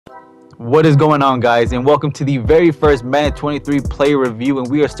What is going on, guys, and welcome to the very first Madden 23 player review, and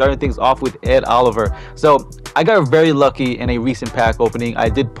we are starting things off with Ed Oliver. So I got very lucky in a recent pack opening. I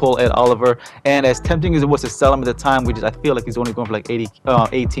did pull Ed Oliver, and as tempting as it was to sell him at the time, I feel like he's only going for like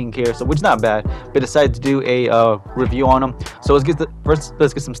 18k, so which is not bad, but decided to do a review on him. So let's get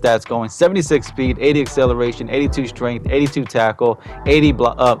some stats going. 76 speed, 80 acceleration, 82 strength, 82 tackle,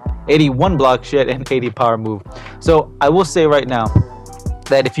 81 block shed, and 80 power move. So I will say right now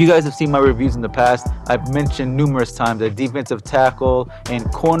that if you guys have seen my reviews in the past, I've mentioned numerous times that defensive tackle and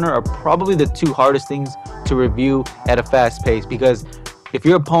corner are probably the two hardest things to review at a fast pace, because if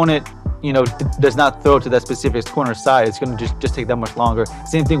your opponent does not throw to that specific corner side, it's going to just take that much longer.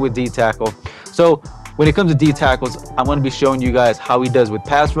 Same thing with D tackle. So when it comes to D tackles, I'm going to be showing you guys how he does with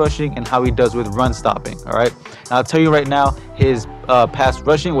pass rushing and how he does with run stopping. All right, now I'll tell you right now, his pass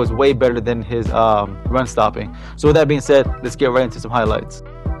rushing was way better than his run stopping. So with that being said, let's get right into some highlights.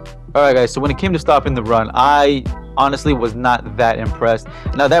 All right, guys, so when it came to stopping the run, I honestly was not that impressed.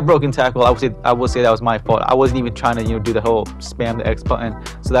 Now that broken tackle, I will say that was my fault. I wasn't even trying to do the whole spam the X button,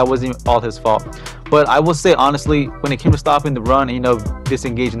 so that wasn't even all his fault. But I will say honestly, when it came to stopping the run and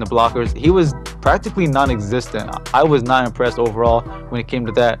disengaging the blockers, he was practically non-existent. I was not impressed overall when it came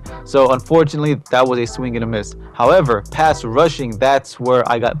to that. So unfortunately, that was a swing and a miss. However, pass rushing, that's where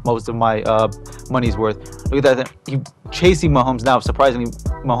I got most of my money's worth. Look at that, chasing Mahomes. Now surprisingly,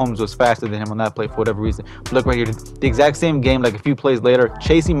 Mahomes was faster than him on that play for whatever reason. But look right here, the exact same game, like a few plays later,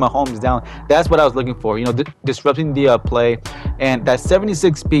 chasing Mahomes down. That's what I was looking for, disrupting the play. And that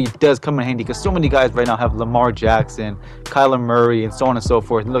 76 speed does come in handy, because so many guys right now have Lamar Jackson, Kyler Murray, and so on and so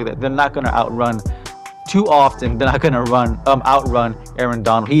forth. And look at that, they're not going to outrun too often. They're not going to outrun Aaron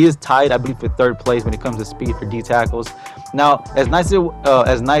Donald. He is tied, I believe, for third place when it comes to speed for D tackles. Now, as nice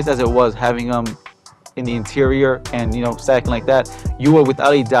as it was having him in the interior and sacking like that, you are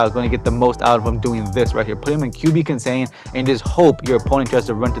without a doubt going to get the most out of him doing this right here. Put him in QB contain and just hope your opponent tries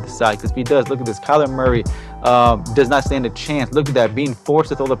to run to the side, because if he does, look at this, Kyler Murray does not stand a chance. Look at that, being forced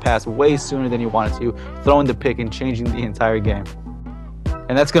to throw the pass way sooner than he wanted to, throwing the pick and changing the entire game.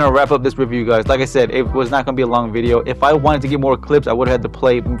 And that's going to wrap up this review, guys. Like I said, it was not going to be a long video. If I wanted to get more clips, I would have had to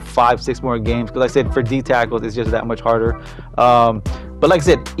play 5-6 more games, because like I said, for D tackles, it's just that much harder. But like I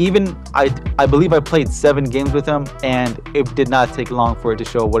said, even I believe I played 7 games with him, and it did not take long for it to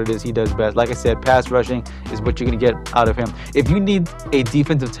show what it is he does best. Like I said, pass rushing is what you're going to get out of him. If you need a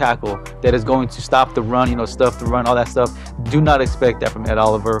defensive tackle that is going to stop the run, stuff the run, all that stuff, do not expect that from Ed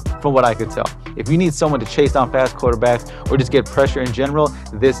Oliver, from what I could tell. If you need someone to chase down fast quarterbacks or just get pressure in general,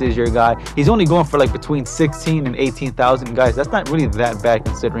 this is your guy. He's only going for like between 16 and 18,000, guys. That's not really that bad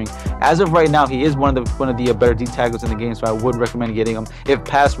considering. As of right now, he is one of the better D tackles in the game, so I would recommend getting him if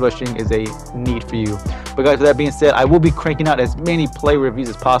pass rushing is a need for you. But guys, with that being said, I will be cranking out as many play reviews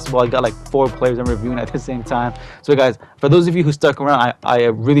as possible. I got like 4 players I'm reviewing at the same time. So guys, for those of you who stuck around, I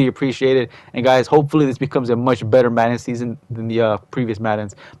really appreciate it. And guys, hopefully this becomes a much better Madden season than the previous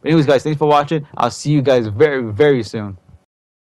Maddens. But anyways, guys, thanks for watching. I'll see you guys very, very soon.